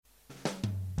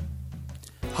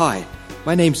Hi,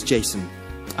 my name's Jason.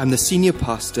 I'm the senior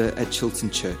pastor at Chilton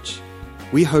Church.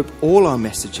 We hope all our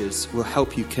messages will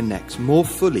help you connect more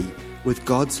fully with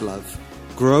God's love,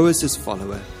 grow as His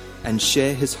follower, and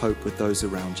share His hope with those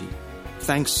around you.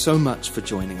 Thanks so much for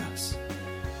joining us.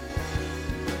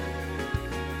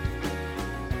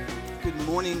 Good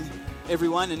morning,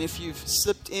 everyone, and if you've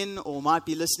slipped in or might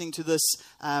be listening to this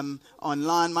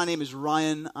online, my name is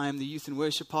Ryan. I am the youth and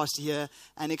worship pastor here,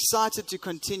 and excited to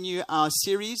continue our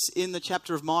series in the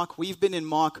chapter of Mark. We've been in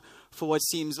Mark for what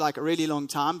seems like a really long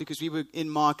time, because we were in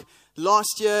Mark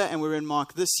last year, and we're in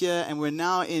Mark this year, and we're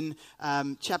now in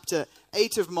chapter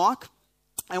 8 of Mark.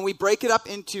 And we break it up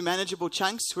into manageable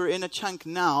chunks. We're in a chunk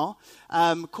now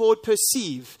called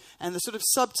Perceive. And the sort of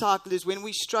subtitle is when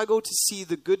we struggle to see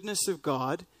the goodness of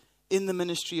God in the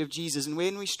ministry of Jesus, and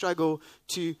when we struggle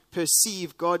to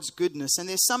perceive God's goodness. And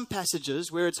there's some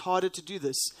passages where it's harder to do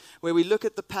this, where we look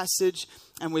at the passage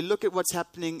and we look at what's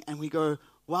happening and we go,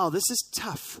 wow, this is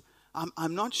tough.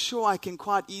 I'm not sure I can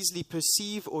quite easily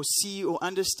perceive or see or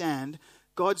understand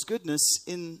God's goodness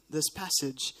in this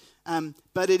passage.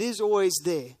 But it is always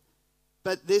there.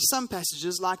 But there's some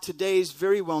passages, like today's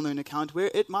very well-known account,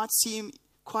 where it might seem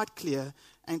quite clear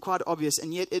and quite obvious,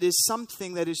 and yet it is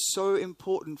something that is so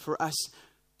important for us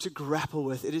to grapple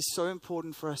with. It is so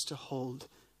important for us to hold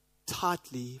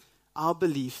tightly our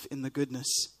belief in the goodness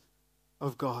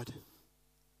of God.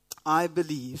 I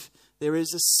believe there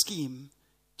is a scheme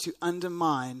to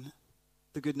undermine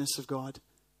the goodness of God.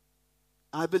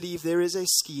 I believe there is a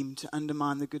scheme to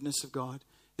undermine the goodness of God.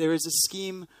 There is a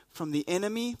scheme from the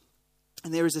enemy,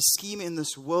 and there is a scheme in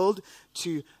this world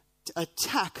to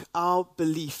attack our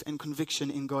belief and conviction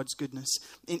in God's goodness.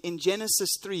 In Genesis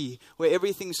 3, where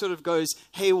everything sort of goes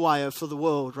haywire for the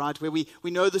world, right? Where we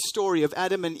know the story of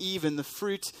Adam and Eve and the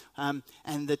fruit and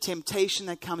the temptation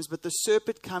that comes, but the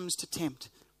serpent comes to tempt.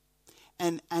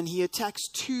 And he attacks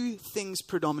two things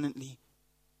predominantly.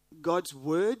 God's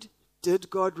word, did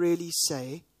God really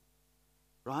say?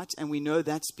 Right? And we know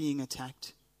that's being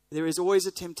attacked. There is always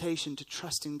a temptation to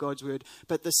trust in God's word.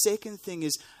 But the second thing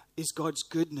is God's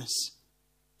goodness.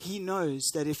 He knows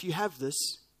that if you have this,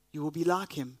 you will be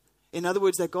like Him. In other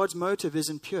words, that God's motive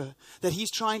isn't pure. That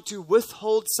He's trying to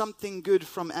withhold something good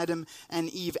from Adam and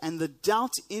Eve. And the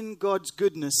doubt in God's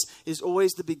goodness is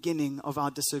always the beginning of our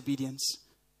disobedience.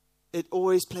 It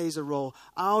always plays a role.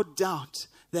 Our doubt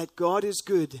that God is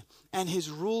good and His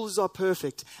rules are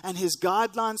perfect and His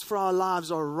guidelines for our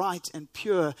lives are right and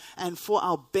pure and for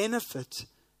our benefit,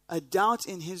 a doubt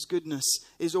in His goodness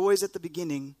is always at the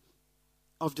beginning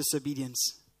of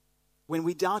disobedience. When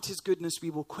we doubt His goodness, we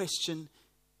will question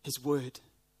His word.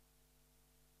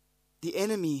 The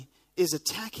enemy is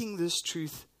attacking this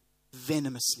truth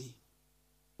venomously.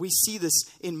 We see this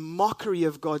in mockery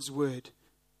of God's word.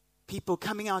 People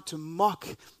coming out to mock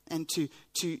and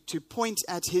to point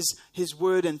at his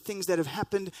word and things that have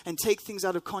happened and take things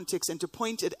out of context and to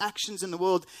point at actions in the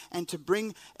world and to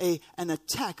bring an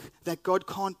attack that God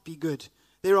can't be good.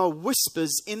 There are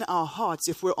whispers in our hearts,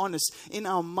 if we're honest, in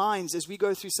our minds as we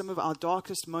go through some of our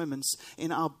darkest moments,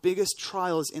 in our biggest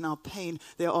trials, in our pain.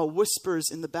 There are whispers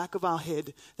in the back of our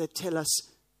head that tell us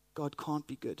God can't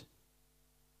be good.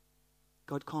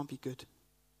 God can't be good.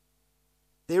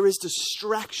 There is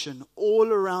distraction all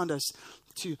around us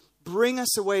to bring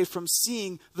us away from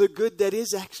seeing the good that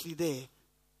is actually there.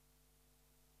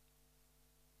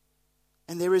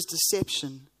 And there is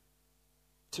deception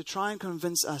to try and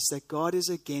convince us that God is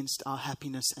against our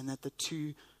happiness and that the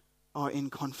two are in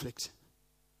conflict.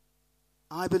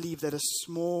 I believe that a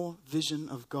small vision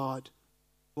of God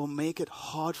will make it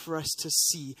hard for us to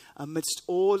see, amidst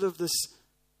all of this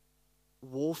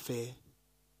warfare,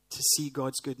 to see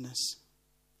God's goodness.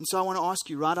 And so I want to ask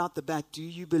you right out the bat, do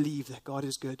you believe that God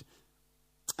is good?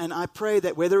 And I pray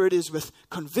that whether it is with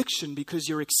conviction because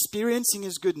you're experiencing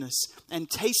His goodness and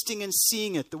tasting and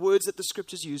seeing it, the words that the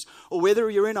scriptures use, or whether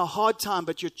you're in a hard time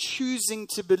but you're choosing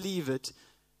to believe it,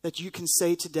 that you can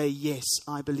say today, yes,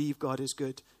 I believe God is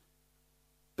good.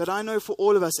 But I know for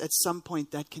all of us at some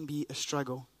point that can be a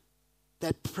struggle.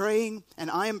 That praying, and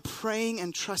I am praying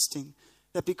and trusting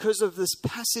that because of this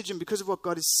passage and because of what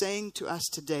God is saying to us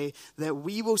today, that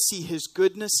we will see His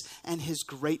goodness and His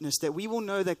greatness, that we will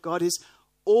know that God is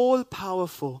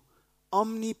all-powerful,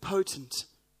 omnipotent,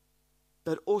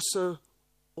 but also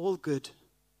all good,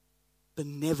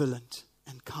 benevolent,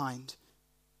 and kind.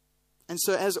 And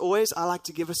so as always, I like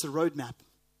to give us a roadmap.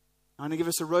 I'm going to give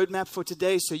us a roadmap for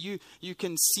today so you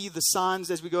can see the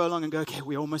signs as we go along and go, okay,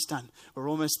 we're almost done. We're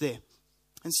almost there.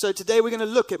 And so today we're going to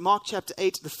look at Mark chapter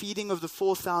 8, the feeding of the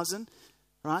 4,000,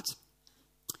 right?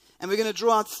 And we're going to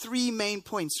draw out three main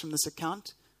points from this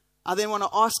account. I then want to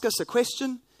ask us a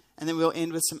question, and then we'll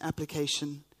end with some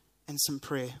application and some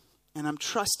prayer. And I'm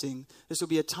trusting this will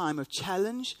be a time of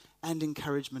challenge and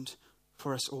encouragement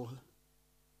for us all.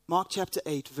 Mark chapter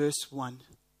 8, verse 1.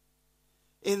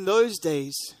 In those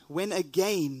days, when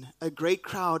again a great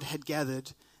crowd had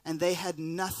gathered, and they had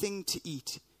nothing to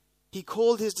eat, he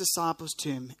called his disciples to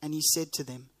him, and he said to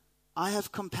them, I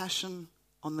have compassion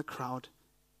on the crowd,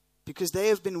 because they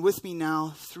have been with me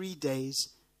now 3 days,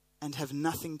 and have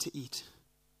nothing to eat.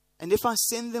 And if I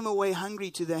send them away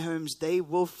hungry to their homes, they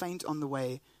will faint on the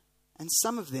way, and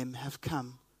some of them have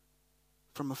come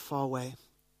from a far way.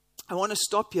 I want to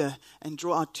stop here and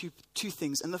draw out two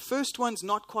things. And the first one's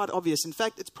not quite obvious. In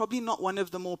fact, it's probably not one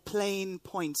of the more plain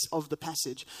points of the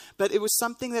passage. But it was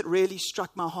something that really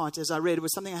struck my heart as I read. It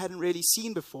was something I hadn't really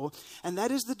seen before. And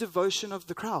that is the devotion of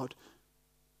the crowd.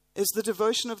 It's the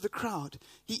devotion of the crowd.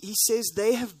 He says,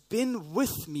 they have been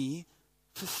with me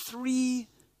for 3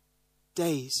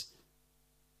 days.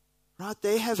 Right?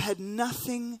 They have had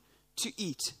nothing to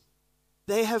eat.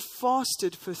 They have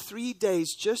fasted for 3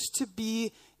 days just to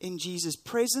be in Jesus'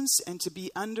 presence and to be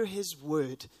under his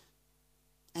word.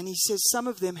 And he says some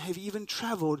of them have even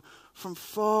traveled from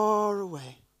far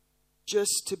away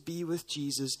just to be with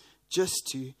Jesus, just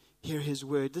to hear his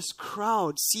word. This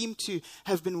crowd seemed to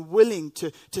have been willing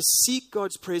to seek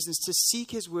God's presence, to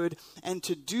seek his word, and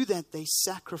to do that they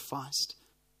sacrificed.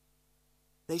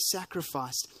 They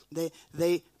sacrificed.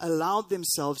 They allowed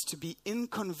themselves to be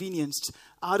inconvenienced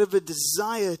out of a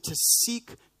desire to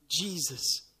seek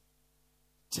Jesus.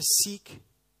 To seek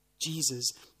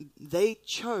Jesus. They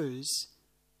chose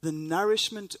the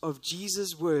nourishment of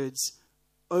Jesus' words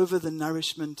over the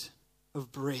nourishment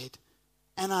of bread.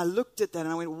 And I looked at that and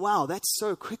I went, wow, that's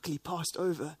so quickly passed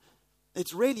over.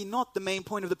 It's really not the main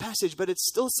point of the passage, but it's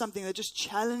still something that just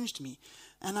challenged me.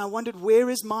 And I wondered, where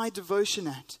is my devotion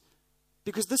at?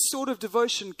 Because this sort of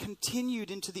devotion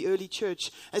continued into the early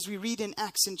church. As we read in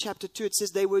Acts in chapter 2, it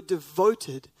says they were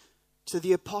devoted to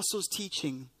the apostles'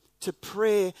 teaching, to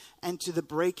prayer, and to the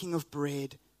breaking of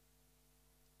bread.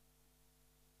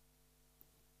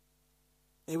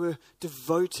 They were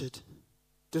devoted.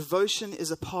 Devotion is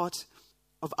a part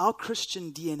of our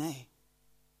Christian DNA.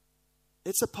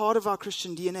 It's a part of our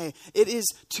Christian DNA. It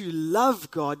is to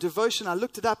love God. Devotion, I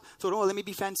looked it up, thought, let me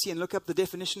be fancy and look up the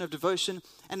definition of devotion.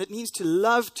 And it means to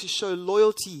love, to show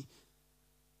loyalty,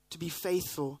 to be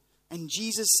faithful. And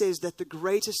Jesus says that the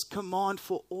greatest command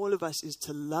for all of us is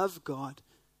to love God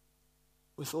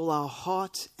with all our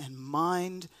heart and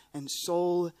mind and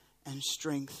soul and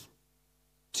strength.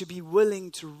 To be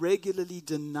willing to regularly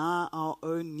deny our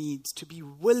own needs. To be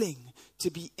willing to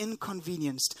be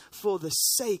inconvenienced for the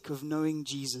sake of knowing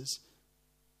Jesus.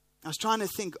 I was trying to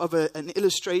think of an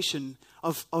illustration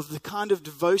of the kind of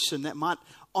devotion that might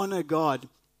honor God.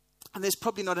 And there's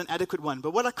probably not an adequate one.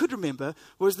 But what I could remember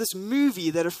was this movie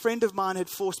that a friend of mine had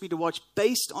forced me to watch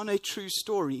based on a true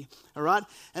story. All right?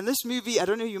 And this movie, I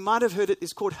don't know, you might have heard it,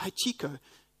 is called Hachiko.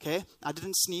 Okay? I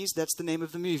didn't sneeze. That's the name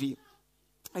of the movie.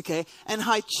 Okay? And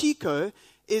Hachiko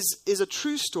is a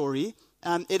true story.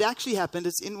 It actually happened.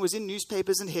 It was in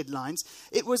newspapers and headlines.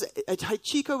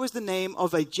 Hachiko was the name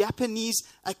of a Japanese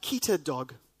Akita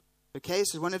dog. Okay,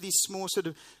 so one of these small sort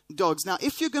of dogs. Now,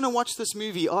 if you're going to watch this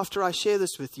movie after I share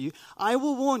this with you, I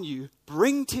will warn you,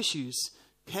 bring tissues.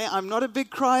 Okay, I'm not a big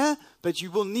crier, but you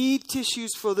will need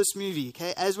tissues for this movie.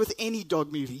 Okay, as with any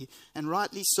dog movie, and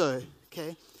rightly so.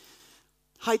 Okay,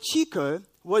 Hachiko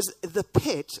was the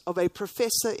pet of a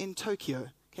professor in Tokyo.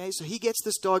 Okay, so he gets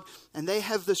this dog, and they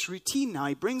have this routine now.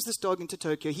 He brings this dog into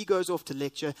Tokyo. He goes off to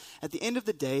lecture. At the end of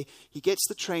the day, he gets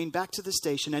the train back to the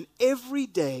station, and every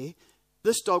day,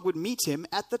 this dog would meet him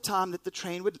at the time that the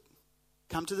train would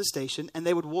come to the station, and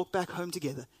they would walk back home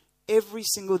together every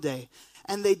single day.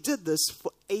 And they did this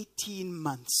for 18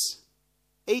 months.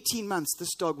 18 months,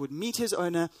 this dog would meet his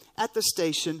owner at the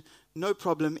station, no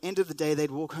problem. End of the day,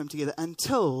 they'd walk home together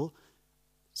until,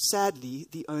 sadly,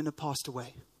 the owner passed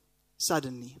away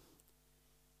suddenly.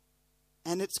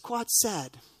 And it's quite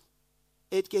sad.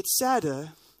 It gets sadder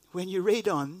when you read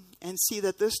on and see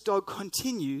that this dog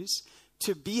continues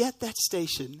to be at that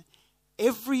station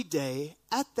every day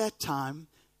at that time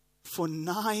for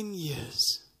 9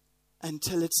 years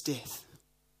until its death.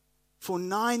 For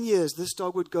 9 years, this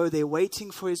dog would go there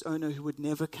waiting for his owner who would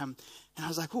never come. And I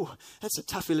was like, oh, that's a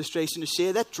tough illustration to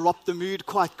share. That dropped the mood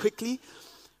quite quickly.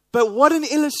 But what an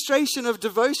illustration of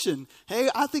devotion. Hey,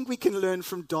 I think we can learn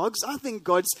from dogs. I think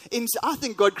God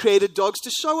created dogs to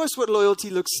show us what loyalty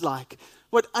looks like,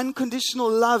 what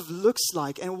unconditional love looks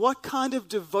like, and what kind of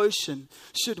devotion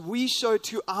should we show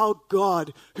to our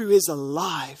God who is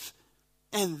alive.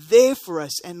 and there for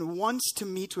us and wants to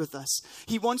meet with us.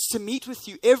 He wants to meet with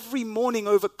you every morning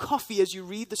over coffee as you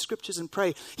read the scriptures and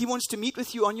pray. He wants to meet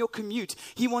with you on your commute.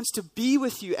 He wants to be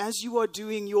with you as you are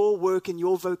doing your work and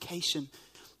your vocation.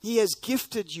 He has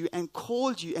gifted you and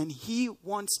called you, and He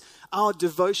wants our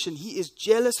devotion. He is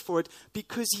jealous for it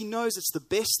because He knows it's the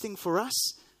best thing for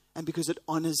us and because it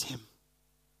honors Him.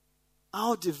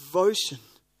 Our devotion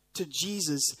to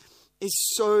Jesus is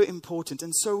so important.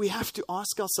 And so we have to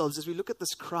ask ourselves as we look at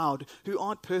this crowd who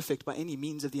aren't perfect by any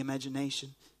means of the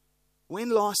imagination. When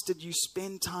last did you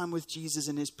spend time with Jesus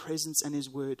in His presence and His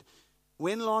word?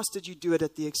 When last did you do it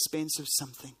at the expense of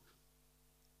something?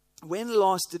 When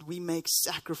last did we make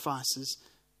sacrifices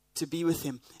to be with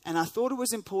Him? And I thought it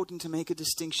was important to make a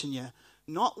distinction here.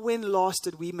 Not when last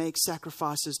did we make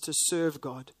sacrifices to serve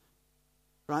God.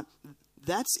 Right?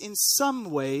 That's in some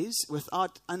ways,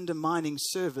 without undermining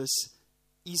service,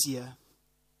 easier.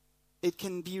 It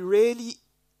can be really,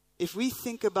 if we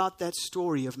think about that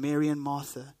story of Mary and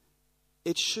Martha,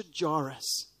 it should jar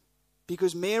us.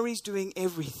 Because Mary's doing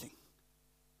everything.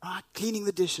 Right? Cleaning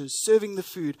the dishes, serving the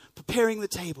food, preparing the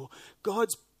table.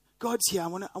 God's here. I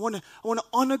want to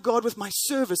honor God with my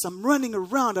service. I'm running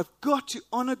around. I've got to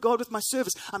honor God with my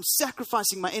service. I'm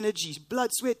sacrificing my energy, blood,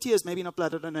 sweat, tears. Maybe not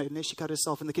blood, I don't know, unless she cut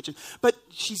herself in the kitchen. But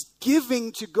she's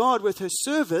giving to God with her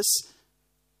service.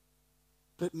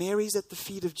 But Mary's at the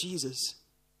feet of Jesus.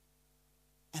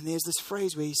 And there's this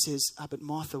phrase where He says, but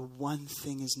Martha, one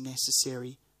thing is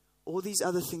necessary. All these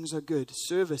other things are good.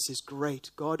 Service is great.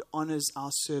 God honors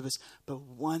our service. But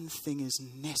one thing is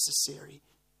necessary.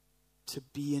 To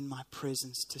be in my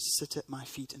presence, to sit at my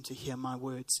feet and to hear my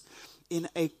words. In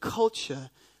a culture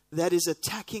that is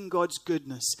attacking God's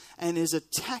goodness and is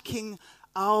attacking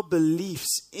our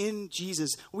beliefs in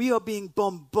Jesus, we are being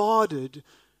bombarded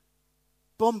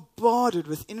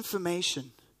with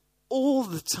information all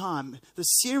the time. The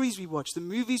series we watch, the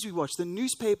movies we watch, the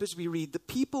newspapers we read, the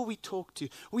people we talk to,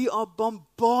 we are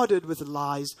bombarded with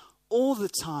lies all the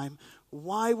time.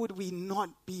 Why would we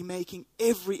not be making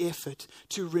every effort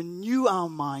to renew our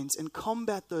minds and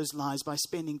combat those lies by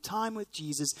spending time with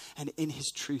Jesus and in His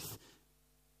truth?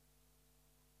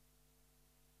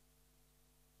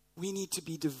 We need to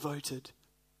be devoted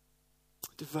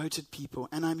people.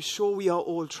 And I'm sure we are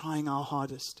all trying our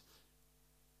hardest.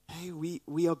 Hey,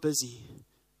 we are busy.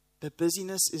 But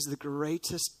busyness is the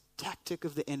greatest tactic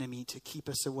of the enemy to keep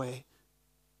us away,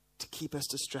 to keep us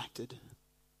distracted.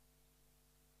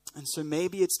 And so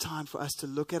maybe it's time for us to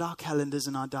look at our calendars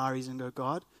and our diaries and go,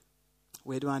 God,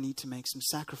 where do I need to make some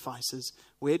sacrifices?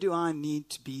 Where do I need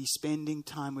to be spending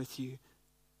time with You?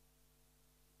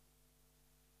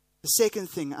 The second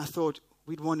thing I thought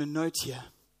we'd want to note here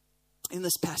in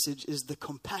this passage is the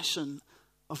compassion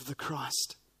of the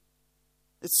Christ.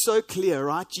 It's so clear,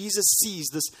 right? Jesus sees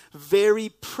this very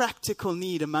practical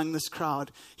need among this crowd.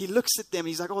 He looks at them and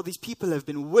He's like, oh, these people have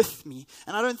been with me.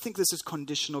 And I don't think this is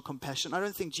conditional compassion. I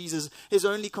don't think Jesus is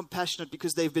only compassionate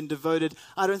because they've been devoted.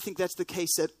 I don't think that's the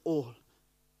case at all.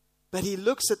 But He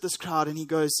looks at this crowd and He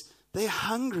goes, they're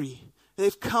hungry.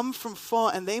 They've come from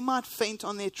far and they might faint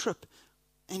on their trip.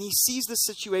 And He sees the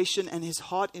situation and His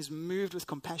heart is moved with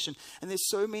compassion. And there's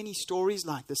so many stories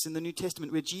like this in the New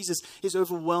Testament where Jesus is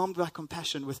overwhelmed by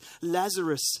compassion with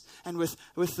Lazarus and with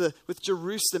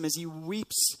Jerusalem as He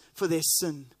weeps for their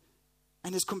sin.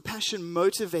 And His compassion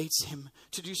motivates Him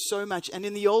to do so much. And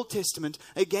in the Old Testament,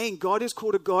 again, God is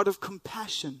called a God of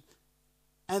compassion.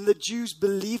 And the Jews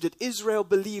believed it. Israel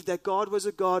believed that God was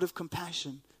a God of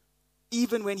compassion,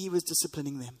 even when He was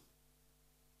disciplining them.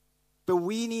 But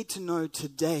we need to know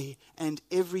today and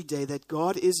every day that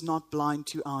God is not blind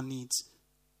to our needs.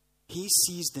 He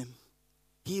sees them.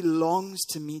 He longs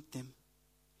to meet them.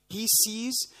 He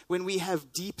sees when we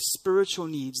have deep spiritual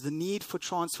needs, the need for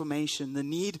transformation, the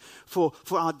need for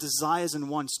our desires and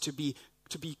wants to be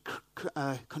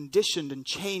conditioned and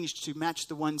changed to match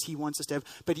the ones He wants us to have.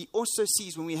 But He also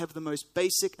sees when we have the most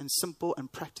basic and simple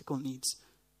and practical needs,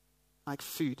 like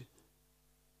food.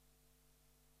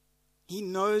 He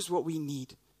knows what we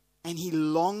need, and He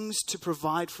longs to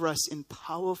provide for us in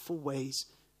powerful ways,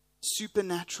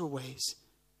 supernatural ways.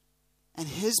 And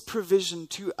His provision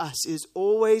to us is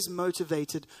always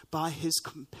motivated by His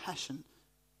compassion.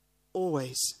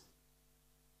 Always.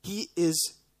 He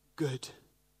is good.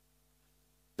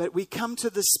 But we come to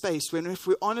this space when, if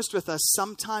we're honest with us,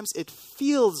 sometimes it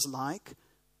feels like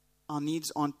our needs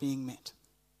aren't being met.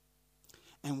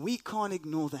 And we can't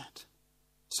ignore that.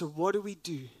 So what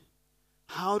do?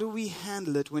 How do we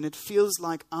handle it when it feels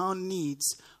like our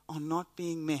needs are not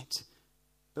being met,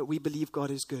 but we believe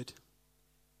God is good?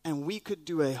 And we could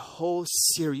do a whole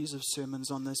series of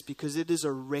sermons on this because it is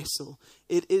a wrestle.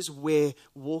 It is where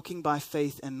walking by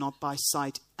faith and not by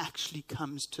sight actually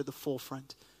comes to the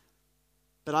forefront.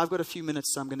 But I've got a few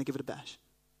minutes, so I'm going to give it a bash.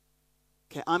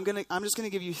 Okay, I'm just going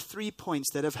to give you 3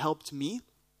 points that have helped me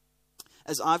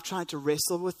as I've tried to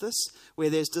wrestle with this, where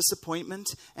there's disappointment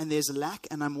and there's lack,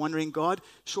 and I'm wondering, God,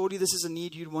 surely this is a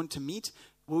need you'd want to meet.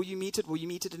 Will you meet it? Will you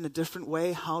meet it in a different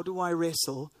way? How do I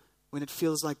wrestle when it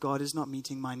feels like God is not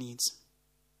meeting my needs?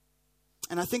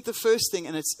 And I think the first thing,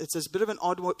 and it's a bit of an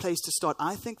odd place to start,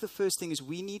 I think the first thing is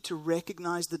we need to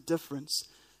recognize the difference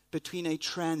between a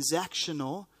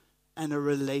transactional and a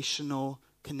relational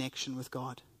connection with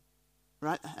God.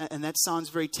 Right? And that sounds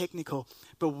very technical,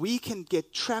 but we can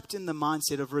get trapped in the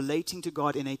mindset of relating to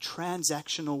God in a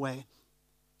transactional way.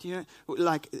 Do you know,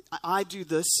 like, I do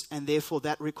this, and therefore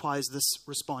that requires this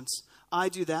response. I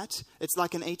do that. It's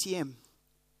like an ATM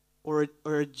or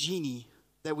a genie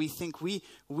that we think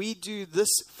we do this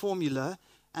formula,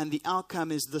 and the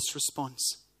outcome is this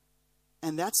response.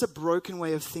 And that's a broken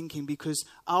way of thinking, because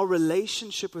our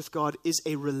relationship with God is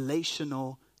a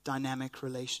relational, dynamic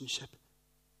relationship.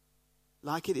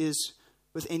 Like it is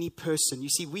with any person. You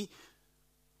see,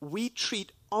 we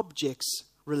treat objects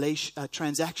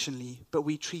transactionally, but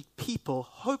we treat people,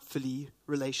 hopefully,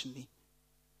 relationally.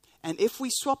 And if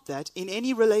we swap that in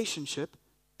any relationship,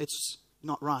 it's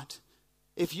not right.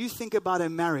 If you think about a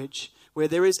marriage where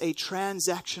there is a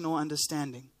transactional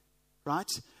understanding, right?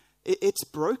 It's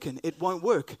broken. It won't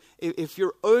work. If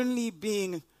you're only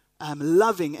being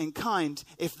loving and kind,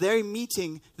 if they're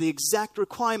meeting the exact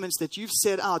requirements that you've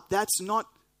set out, that's not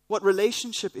what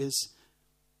relationship is.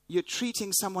 You're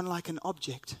treating someone like an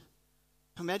object.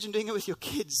 Imagine doing it with your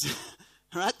kids,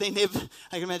 right? I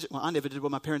can imagine, I never did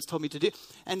what my parents told me to do.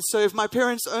 And so if my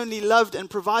parents only loved and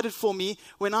provided for me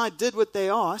when I did what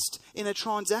they asked in a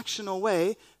transactional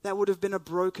way, that would have been a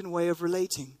broken way of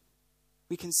relating.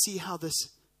 We can see how this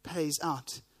plays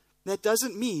out. That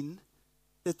doesn't mean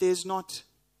that there's not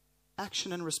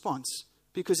action and response,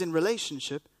 because in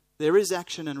relationship there is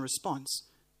action and response.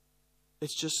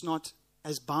 It's just not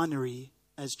as binary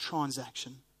as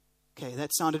transaction. Okay,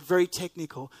 that sounded very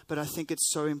technical, but I think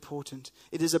it's so important.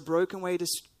 It is a broken way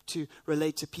to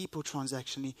relate to people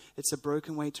transactionally. It's a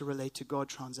broken way to relate to God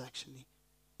transactionally.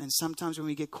 And sometimes when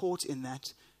we get caught in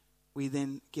that, we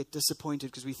then get disappointed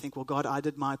because we think, well, God, I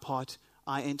did my part.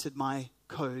 I entered my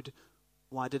code.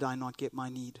 Why did I not get my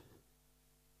need?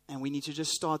 And we need to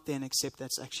just start there and accept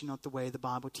that's actually not the way the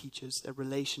Bible teaches a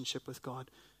relationship with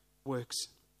God works.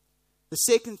 The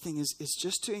second thing is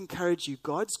just to encourage you.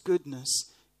 God's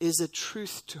goodness is a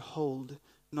truth to hold,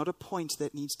 not a point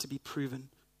that needs to be proven.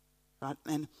 Right?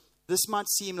 And this might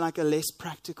seem like a less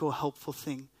practical, helpful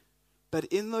thing. But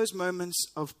in those moments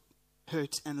of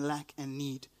hurt and lack and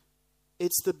need,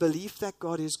 it's the belief that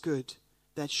God is good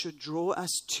that should draw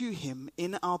us to Him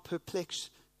in our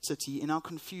perplexity, in our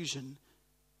confusion,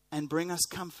 and bring us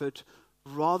comfort,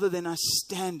 rather than us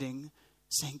standing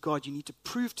saying, God, you need to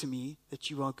prove to me that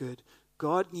you are good.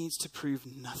 God needs to prove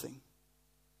nothing.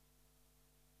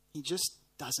 He just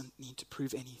doesn't need to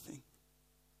prove anything.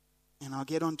 And I'll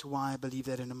get on to why I believe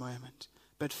that in a moment.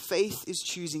 But faith is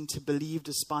choosing to believe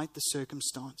despite the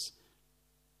circumstance.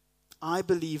 I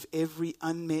believe every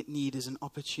unmet need is an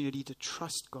opportunity to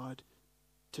trust God,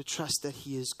 to trust that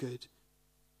He is good.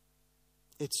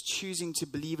 It's choosing to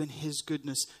believe in His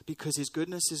goodness, because His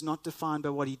goodness is not defined by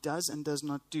what He does and does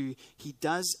not do. He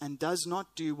does and does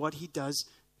not do what He does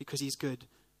because He's good.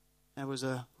 That was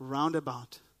a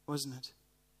roundabout, wasn't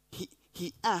it?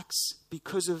 He acts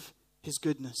because of His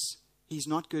goodness. He's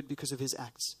not good because of His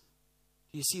acts.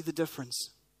 Do you see the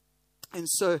difference? And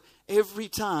so every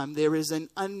time there is an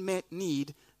unmet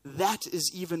need, that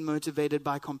is even motivated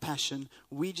by compassion.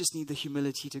 We just need the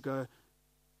humility to go,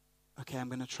 okay, I'm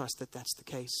going to trust that that's the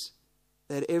case.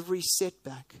 That every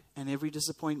setback and every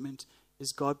disappointment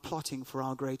is God plotting for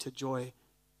our greater joy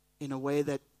in a way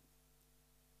that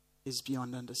is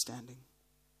beyond understanding.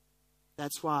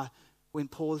 That's why when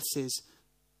Paul says,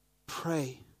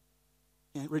 pray,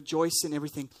 rejoice in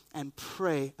everything, and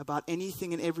pray about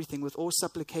anything and everything with all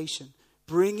supplication,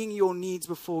 bringing your needs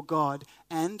before God,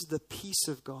 and the peace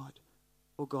of God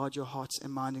will guard your hearts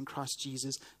and mind in Christ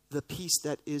Jesus, the peace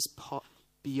that is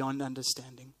beyond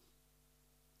understanding.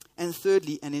 And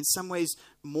thirdly, and in some ways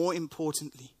more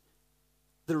importantly,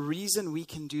 the reason we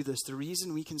can do this, the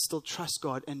reason we can still trust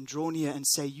God and draw near and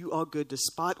say, you are good,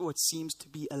 despite what seems to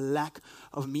be a lack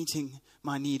of meeting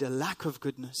my need, a lack of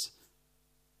goodness,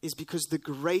 is because the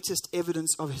greatest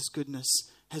evidence of His goodness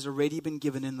has already been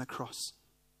given in the cross.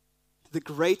 the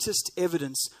greatest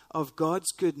evidence of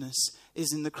God's goodness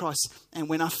is in the cross. And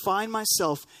when I find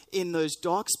myself in those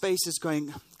dark spaces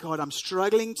going, God, I'm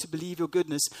struggling to believe your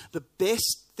goodness, the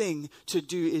best thing to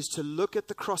do is to look at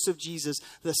the cross of Jesus,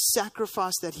 the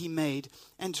sacrifice that he made,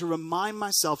 and to remind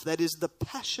myself that is the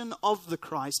passion of the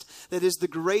Christ, that is the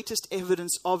greatest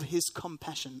evidence of his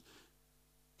compassion.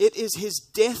 It is his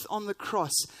death on the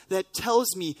cross that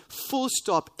tells me, full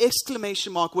stop,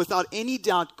 exclamation mark, without any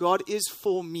doubt, God is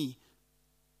for me.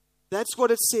 That's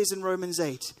what it says in Romans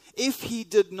 8. If he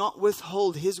did not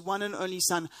withhold his one and only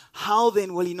Son, how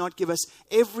then will he not give us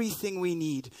everything we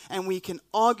need? And we can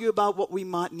argue about what we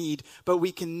might need, but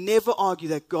we can never argue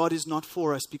that God is not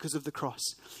for us because of the cross.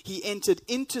 He entered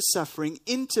into suffering,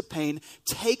 into pain,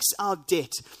 takes our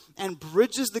debt, and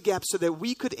bridges the gap so that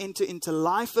we could enter into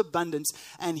life abundance.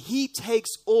 And he takes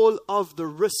all of the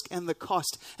risk and the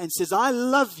cost and says, I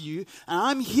love you, and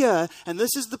I'm here, and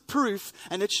this is the proof,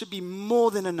 and it should be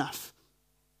more than enough.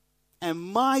 And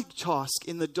my task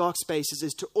in the dark spaces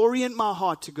is to orient my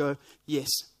heart to go, yes.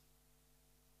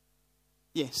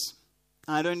 Yes.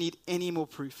 I don't need any more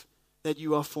proof that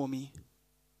you are for me.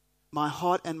 My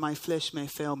heart and my flesh may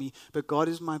fail me, but God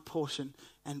is my portion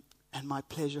and my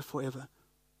pleasure forever.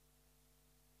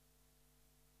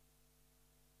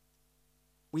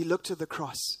 We look to the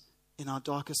cross in our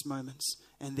darkest moments,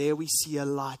 and there we see a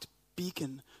light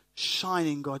beacon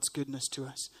shining God's goodness to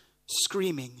us,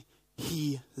 screaming,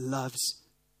 he loves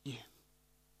you.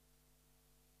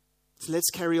 So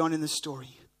let's carry on in the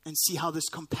story and see how this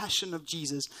compassion of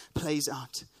Jesus plays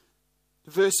out.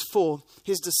 Verse 4,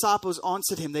 his disciples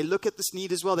answered him. They look at this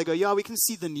need as well. They go, yeah, we can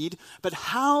see the need, but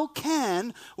how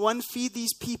can one feed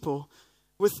these people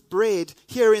with bread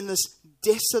here in this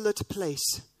desolate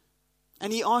place?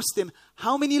 And he asked them,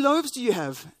 how many loaves do you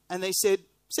have? And they said,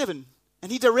 7.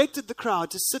 And he directed the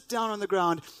crowd to sit down on the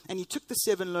ground. And he took the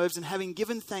 7 loaves, and having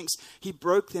given thanks, he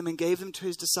broke them and gave them to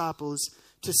his disciples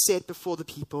to set before the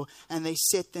people. And they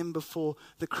set them before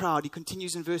the crowd. He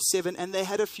continues in verse 7, and they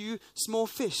had a few small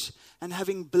fish. And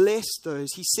having blessed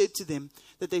those, he said to them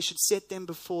that they should set them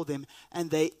before them. And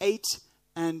they ate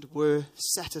and were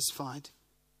satisfied.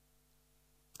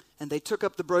 And they took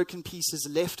up the broken pieces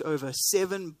left over,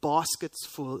 7 baskets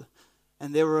full.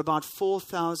 And there were about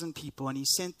 4,000 people. And he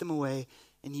sent them away.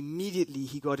 And immediately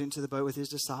he got into the boat with his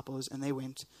disciples. And they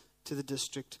went to the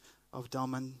district of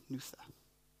Dalmanutha.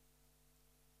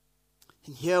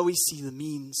 And here we see the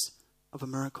means of a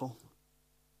miracle.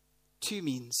 2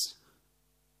 means.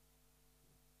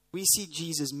 We see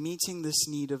Jesus meeting this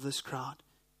need of this crowd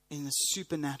in a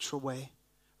supernatural way.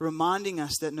 Reminding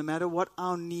us that no matter what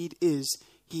our need is,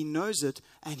 he knows it,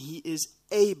 and he is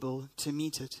able to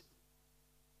meet it.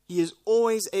 He is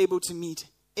always able to meet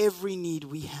every need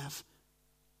we have.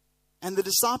 And the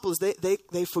disciples,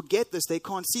 they forget this. They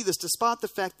can't see this, despite the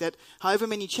fact that however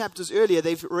many chapters earlier,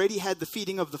 they've already had the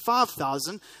feeding of the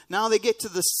 5,000. Now they get to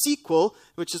the sequel,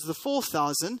 which is the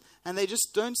 4,000, and they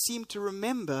just don't seem to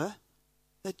remember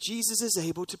that Jesus is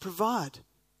able to provide,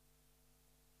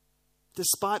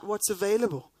 despite what's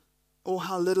available or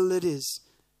how little it is.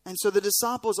 And so the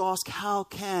disciples ask, how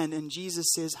can? And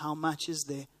Jesus says, how much is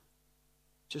there?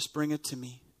 Just bring it to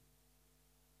me.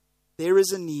 There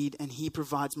is a need, and he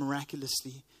provides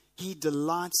miraculously. He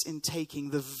delights in taking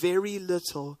the very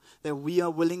little that we are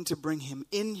willing to bring him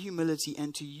in humility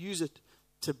and to use it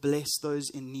to bless those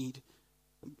in need.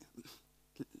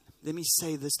 Let me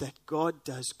say this, that God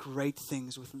does great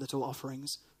things with little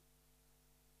offerings.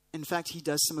 In fact, he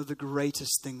does some of the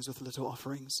greatest things with little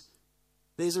offerings.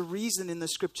 There's a reason in the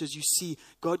scriptures you see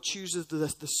God chooses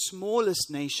the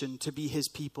smallest nation to be his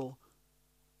people.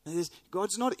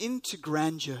 God's not into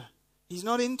grandeur. He's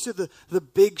not into the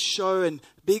big show and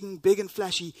big and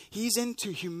flashy. He's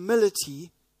into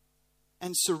humility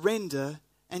and surrender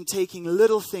and taking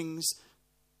little things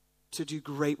to do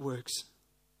great works.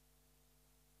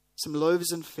 Some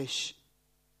loaves and fish.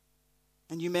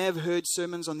 And you may have heard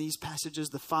sermons on these passages,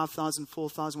 the 5,000,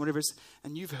 4,000, whatever it is,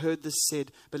 and you've heard this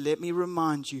said. But let me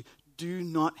remind you, do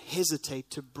not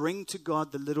hesitate to bring to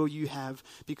God the little you have,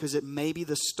 because it may be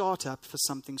the startup for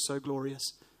something so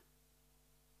glorious.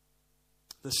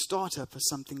 The startup for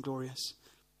something glorious.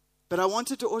 But I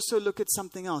wanted to also look at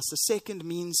something else, the second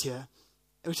means here,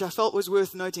 which I felt was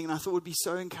worth noting and I thought would be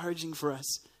so encouraging for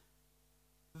us.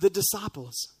 The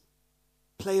disciples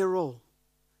play a role.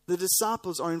 The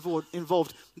disciples are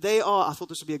involved. They are, I thought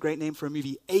this would be a great name for a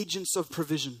movie, agents of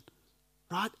provision.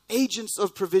 Right? Agents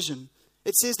of provision.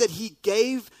 It says that he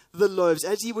gave the loaves.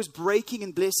 As he was breaking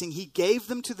and blessing, he gave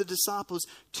them to the disciples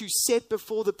to set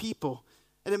before the people.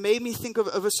 And it made me think of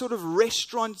a sort of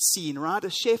restaurant scene, right? A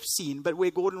chef scene, but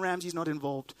where Gordon Ramsay's not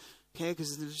involved. Okay,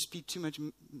 because there'll just be too much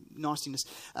nastiness.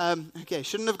 Okay,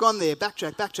 shouldn't have gone there.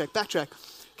 Backtrack.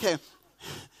 Okay.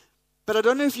 But I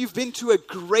don't know if you've been to a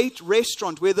great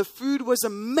restaurant where the food was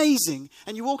amazing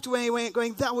and you walked away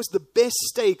going, that was the best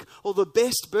steak or the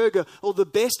best burger or the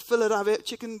best fillet of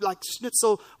chicken, like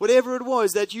schnitzel, whatever it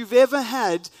was that you've ever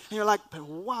had. And you're like, but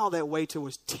wow, that waiter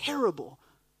was terrible.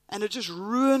 And it just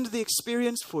ruined the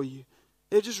experience for you.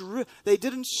 They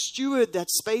didn't steward that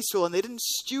space well, and they didn't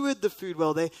steward the food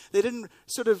well. They didn't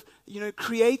sort of,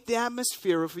 create the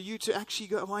atmosphere for you to actually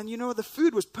go, well, and the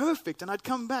food was perfect, and I'd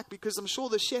come back because I'm sure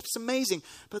the chef's amazing,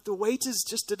 but the waiters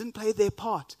just didn't play their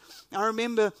part. I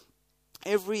remember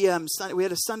every Sunday, we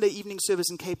had a Sunday evening service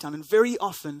in Cape Town, and very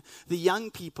often the young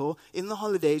people in the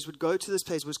holidays would go to this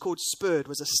place. It was called Spur. It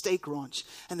was a steak ranch,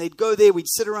 and they'd go there. We'd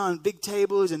sit around big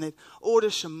tables, and they'd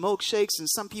order some milkshakes, and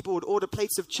some people would order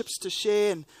plates of chips to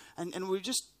share, and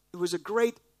it was a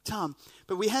great time.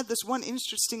 But we had this one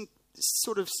interesting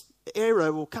sort of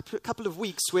era or couple of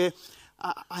weeks where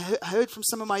I heard from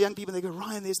some of my young people, and they go,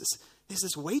 Ryan, there's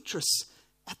this waitress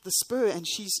at the Spur, and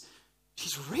she's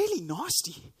really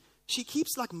nasty. She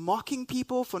keeps like mocking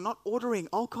people for not ordering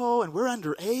alcohol, and we're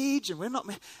underage, and we're not.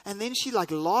 And then she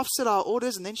like laughs at our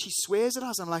orders, and then she swears at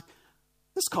us. I'm like,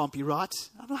 this can't be right.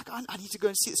 I'm like, I need to go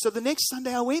and see it. So the next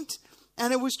Sunday I went,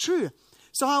 and it was true.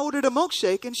 So I ordered a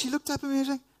milkshake, and she looked up at me and was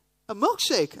like, a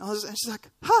milkshake? And she's like,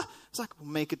 huh? It's like, well,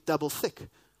 make it double thick.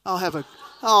 I'll have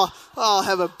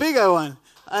a bigger one.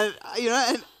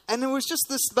 And it was just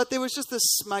this, but there was just this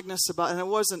smugness about it, and it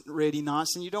wasn't really nice,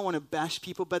 and you don't want to bash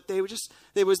people, but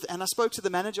and I spoke to the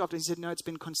manager after, and he said, no, it's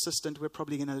been consistent, we're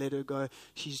probably going to let her go.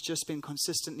 She's just been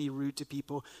consistently rude to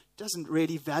people, doesn't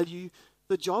really value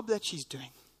the job that she's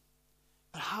doing.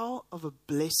 But how of a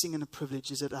blessing and a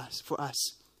privilege is it for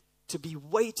us to be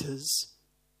waiters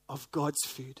of God's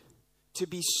food, to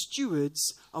be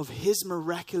stewards of His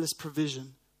miraculous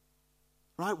provision,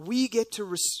 right? We get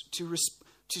to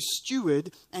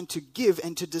steward and to give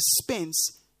and to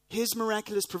dispense His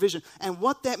miraculous provision. And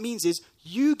what that means is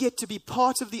you get to be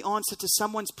part of the answer to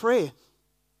someone's prayer.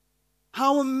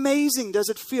 How amazing does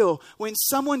it feel when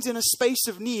someone's in a space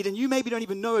of need and you maybe don't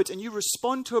even know it, and you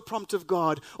respond to a prompt of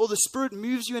God, or the Spirit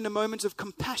moves you in a moment of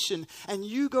compassion and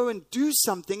you go and do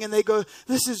something and they go,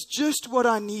 this is just what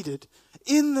I needed.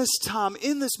 In this time,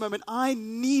 in this moment, I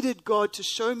needed God to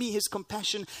show me His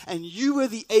compassion, and you were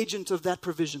the agent of that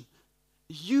provision.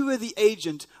 You were the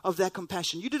agent of that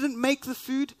compassion. You didn't make the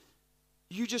food.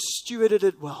 You just stewarded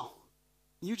it well.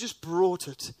 You just brought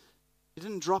it. You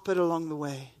didn't drop it along the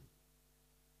way.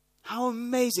 How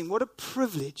amazing. What a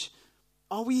privilege.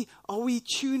 Are we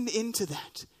tuned into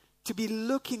that? To be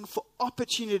looking for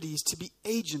opportunities to be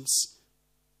agents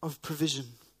of provision.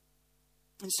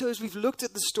 And so as we've looked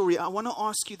at the story, I want to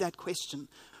ask you that question.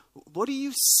 What do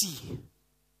you see?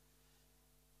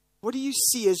 What do you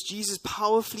see as Jesus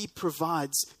powerfully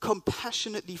provides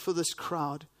compassionately for this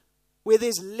crowd? Where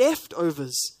there's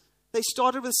leftovers. They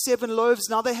started with 7 loaves,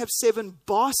 now they have 7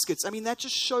 baskets. I mean, that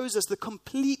just shows us the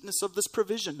completeness of this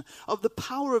provision, of the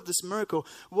power of this miracle.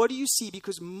 What do you see?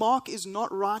 Because Mark is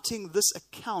not writing this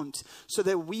account so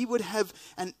that we would have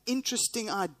an interesting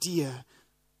idea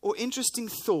or interesting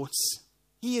thoughts.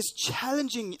 He is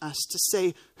challenging us to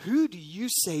say, who do you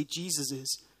say Jesus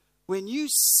is? When you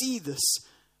see this,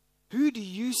 who do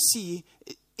you see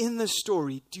in the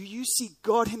story? Do you see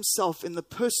God Himself in the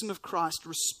person of Christ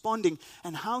responding?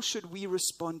 And how should we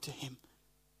respond to Him?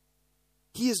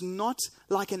 He is not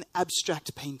like an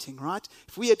abstract painting, right?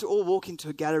 If we had to all walk into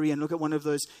a gallery and look at one of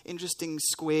those interesting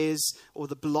squares or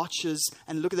the blotches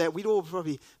and look at that, we'd all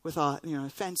probably, with our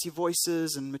fancy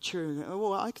voices and mature, oh,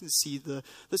 well, I can see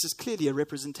this is clearly a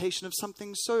representation of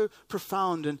something so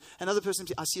profound. And another person,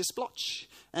 I see a splotch.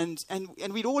 And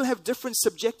we'd all have different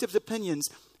subjective opinions.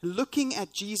 Looking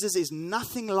at Jesus is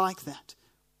nothing like that.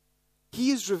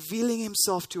 He is revealing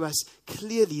Himself to us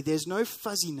clearly. There's no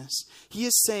fuzziness. He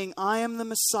is saying, I am the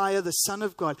Messiah, the Son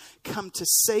of God, come to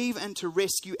save and to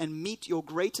rescue and meet your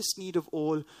greatest need of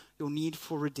all, your need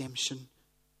for redemption.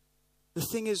 The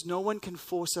thing is, no one can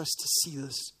force us to see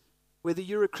this. Whether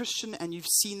you're a Christian and you've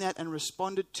seen that and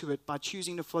responded to it by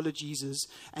choosing to follow Jesus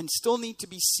and still need to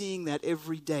be seeing that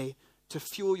every day to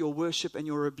fuel your worship and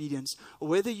your obedience, or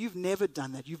whether you've never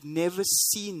done that, you've never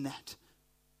seen that,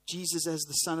 Jesus as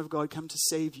the Son of God come to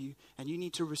save you, and you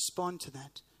need to respond to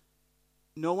that.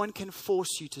 No one can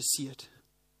force you to see it.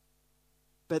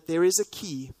 But there is a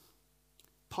key,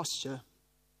 posture.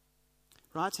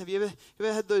 Right? Have you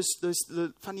ever had those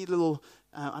funny little,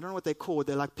 I don't know what they're called,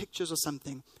 they're like pictures or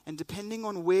something, and depending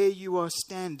on where you are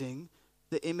standing,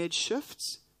 the image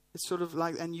shifts. It's sort of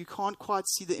like, and you can't quite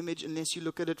see the image unless you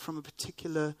look at it from a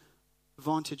particular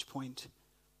vantage point.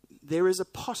 There is a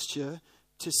posture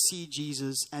to see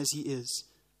Jesus as he is.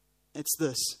 It's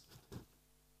this.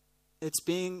 It's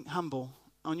being humble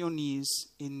on your knees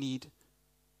in need.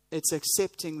 It's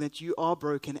accepting that you are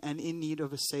broken and in need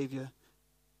of a Savior.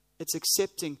 It's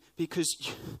accepting because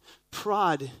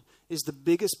pride is the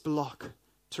biggest block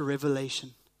to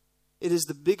revelation. It is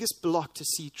the biggest block to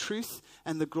see truth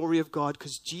and the glory of God,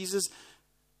 because Jesus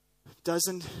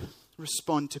doesn't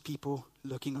respond to people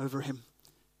looking over him,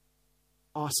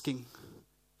 asking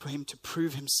for him to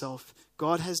prove himself.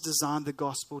 God has designed the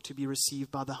gospel to be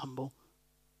received by the humble.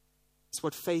 It's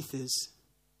what faith is.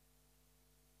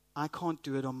 I can't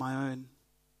do it on my own.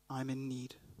 I'm in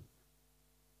need.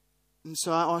 And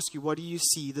so I ask you, what do you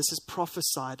see? This is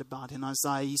prophesied about in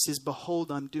Isaiah. He says,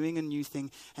 behold, I'm doing a new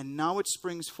thing, and now it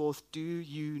springs forth. Do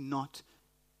you not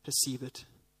perceive it?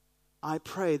 I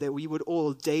pray that we would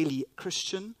all daily,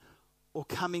 Christian or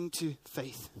coming to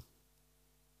faith,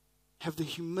 have the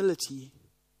humility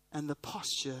and the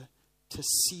posture to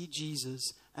see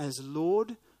Jesus as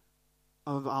Lord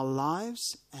of our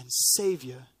lives and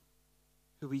Savior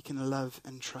who we can love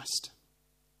and trust.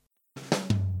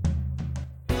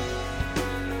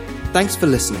 Thanks for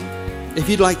listening. If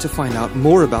you'd like to find out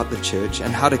more about the church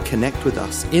and how to connect with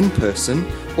us in person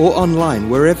or online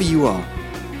wherever you are,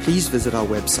 please visit our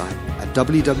website at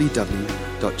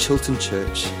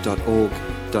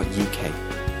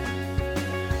www.chiltonchurch.org.uk.